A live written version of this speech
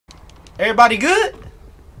Everybody good?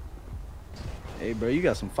 Hey, bro, you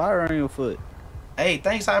got some fire on your foot. Hey,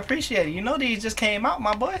 thanks. I appreciate it. You know these just came out,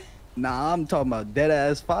 my boy. Nah, I'm talking about dead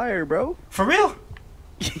ass fire, bro. For real?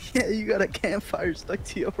 Yeah, you got a campfire stuck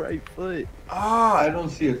to your right foot. Oh, I don't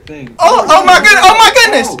see a thing. oh my goodness! Oh my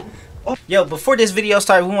goodness! Oh. Yo, before this video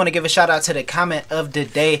starts, we want to give a shout out to the comment of the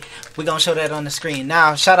day. We're going to show that on the screen.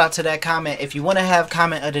 Now, shout out to that comment. If you want to have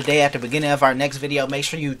comment of the day at the beginning of our next video, make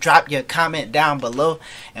sure you drop your comment down below.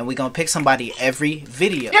 And we're going to pick somebody every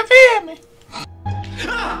video. You feel me?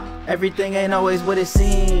 Everything ain't always what it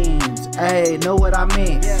seems. Hey, know what I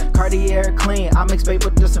mean? Cartier clean, I mix babe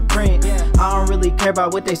with the Supreme. I don't really care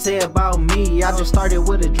about what they say about me. I just started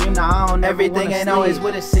with a dream, now I don't. Everything ain't always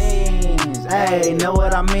what it seems. Hey, know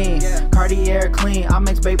what I mean? Cartier clean, I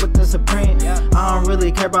mix babe with the Supreme. I don't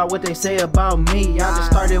really care about what they say about me. I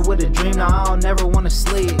just started with a dream, now I don't never wanna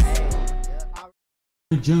sleep.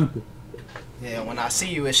 Jumping. Yeah, when I see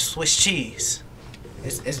you, it's Swiss cheese.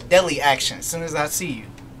 It's deli action as soon as I see you.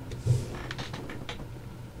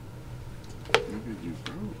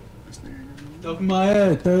 Stuff my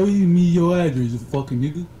ass, tell you me your address, you fucking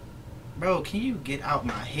nigga. Bro, can you get out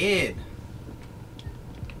my head?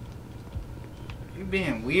 You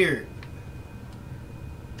being weird.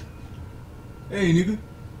 Hey nigga.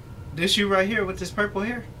 This you right here with this purple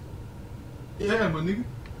hair? Yeah, my nigga.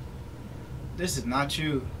 This is not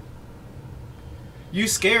you. You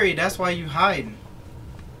scary, that's why you hiding.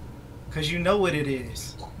 Cause you know what it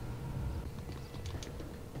is.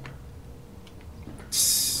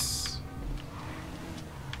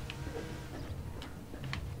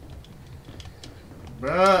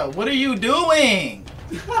 Bruh, what are you doing?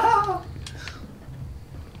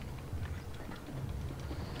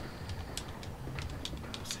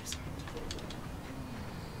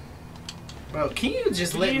 Bro, can you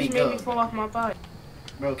just let me go? Made me fall off my bike.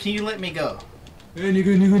 Bro, can you let me go? Hey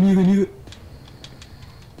nigga.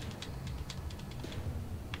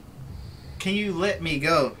 Can you let me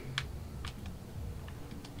go?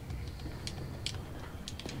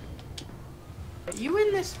 You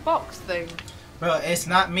in this box thing? Bro, it's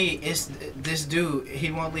not me. It's this dude. He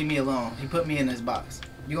won't leave me alone. He put me in this box.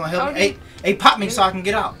 You gonna help me? Hey, pop me so I can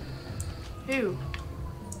get out. Who?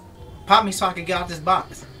 Pop me so I can get out this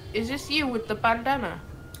box. Is this you with the bandana?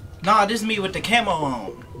 Nah, this is me with the camo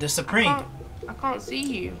on. The Supreme. I can't see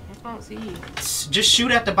you. I can't see you. Just shoot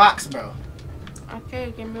at the box, bro.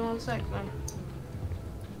 Okay, give me 1 sec then.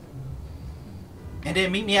 And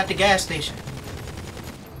then meet me at the gas station.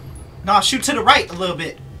 Nah, shoot to the right a little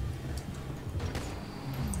bit.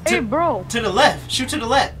 Hey, bro. To the left. Shoot to the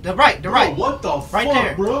left. The right. Bro, what the fuck, right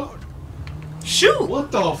there, bro? Shoot.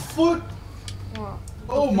 What the fuck? What?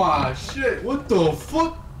 Oh my shit, what the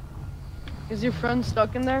fuck? Is your friend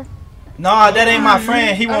stuck in there? Nah, that ain't my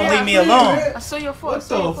friend. He won't leave me alone. I saw your foot. What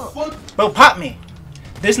the fuck? Bro, pop me.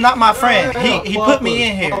 This not my friend. He put me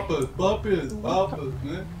in here. Papas,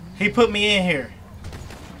 man. He put me in here.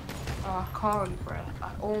 Oh, I can't, bro.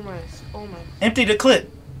 I almost. Empty the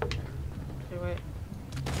clip. Okay, wait.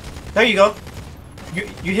 There you go.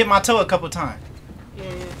 You hit my toe a couple times.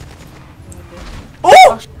 Yeah.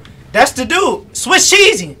 Ooh! That's the dude. Swiss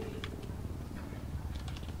cheesy.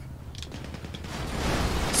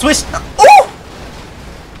 Swiss. Ooh!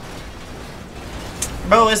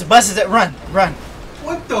 Bro, it's buses that run.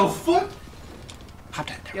 What the fuck? Hop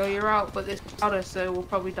that there. Yo, you're out, but this powder, so we'll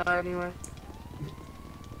probably die anyway.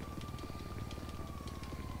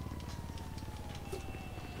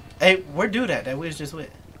 Hey, where dude at that we was just with?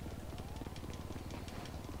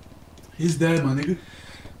 He's dead, my nigga.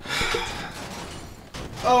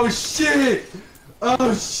 Oh shit!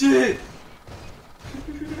 Oh shit!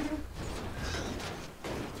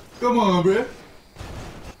 Come on, bro.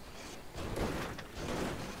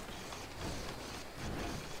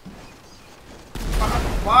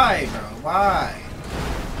 Why, bro? Why?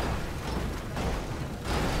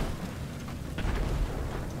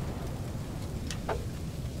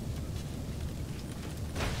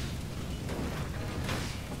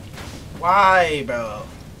 Why, bro?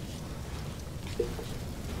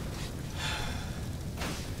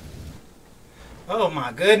 Oh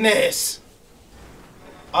my goodness.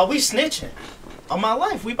 Are we snitching? On my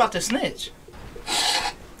life, we about to snitch.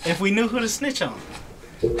 If we knew who to snitch on.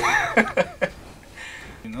 You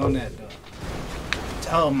know that though.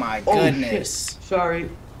 Oh my goodness. Shit. Sorry.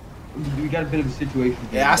 We got a bit of a situation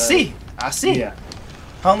here. Yeah, I see. Yeah.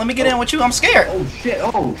 Hold on, let me get in with you. I'm scared. Oh shit.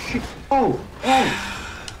 Oh shit. Oh.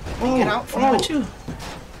 Get out from with you.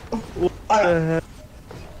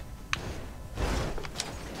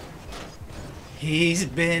 He's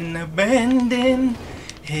been abandoned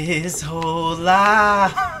his whole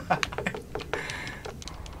life.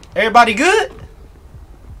 Everybody good?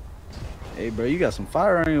 Hey, bro, you got some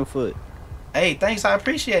fire on your foot. Hey, thanks. I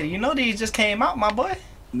appreciate it. You know these just came out, my boy.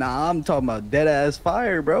 Nah, I'm talking about dead ass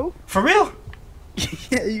fire, bro. For real?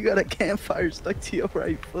 Yeah, you got a campfire stuck to your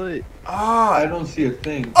right foot. I don't see a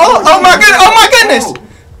thing. Oh my goodness! Oh my goodness!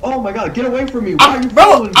 Oh my god, get away from me! Why are you Bro,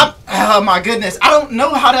 following me? oh my goodness! I don't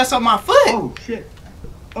know how that's on my foot. Oh shit!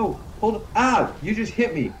 Oh, hold up! Ah, you just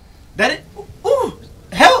hit me. That it? Ooh!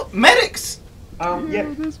 Help! Medics!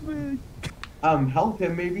 Yeah. This man. Help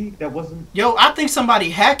him maybe. That wasn't. Yo, I think somebody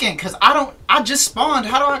hacking because I just spawned.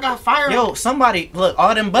 How do I got fire? Yo, somebody look!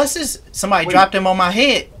 All them buses. Somebody dropped them on my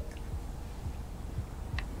head.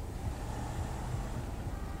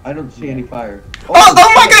 I don't see any fire.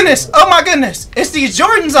 Oh my goodness! Oh my goodness! It's these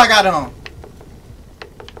Jordans I got on.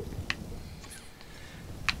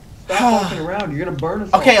 Stop walking around. You're gonna burn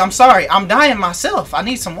us. Okay, all. I'm sorry. I'm dying myself. I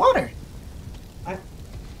need some water.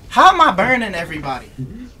 How am I burning everybody?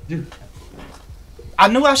 Dude, I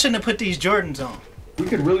knew I shouldn't have put these Jordans on. we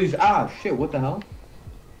could really. Shit! What the hell?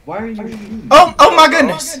 Why are you shooting? Oh my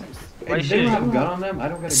goodness! Hey, does anyone have a gun on them? I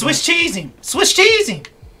don't got a Swiss cheesing! Swiss cheesing!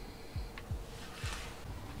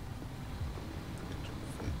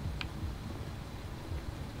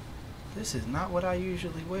 This is not what I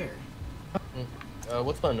usually wear.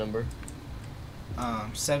 What's my number?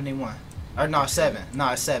 71. Or no, 7. No,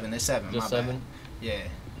 it's 7. It's 7. Just my 7? bad. Yeah.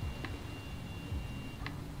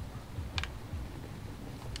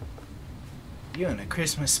 You in the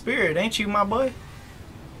Christmas spirit, ain't you, my boy?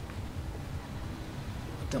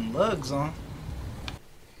 With them lugs on.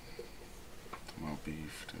 My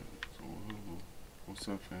beef. What's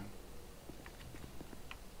up, fam?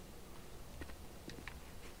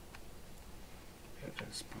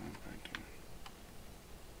 That's fine right there.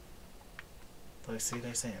 Look, see,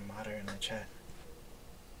 they saying modder in the chat.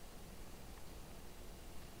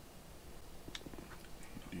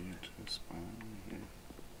 Yeah, just fine. Yeah.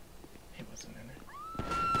 He wasn't in there.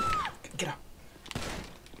 Get out.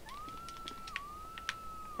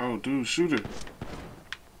 Oh, dude, shoot it.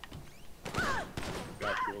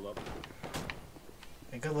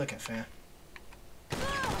 Hey, good looking, fam.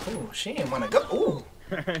 Ooh, she didn't want to go. Ooh.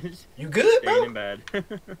 You good, bro? in bed.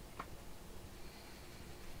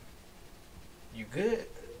 You good?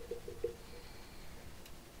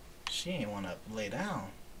 She ain't want to lay down.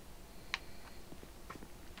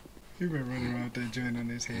 You been running around with that joint on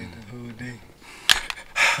his head the whole day.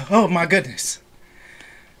 Oh my goodness.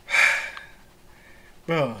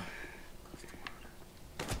 Bro.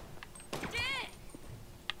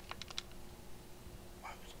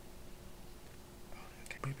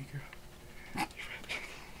 Baby girl.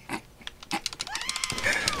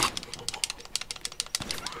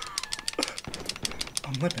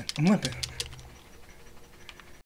 I'm limping.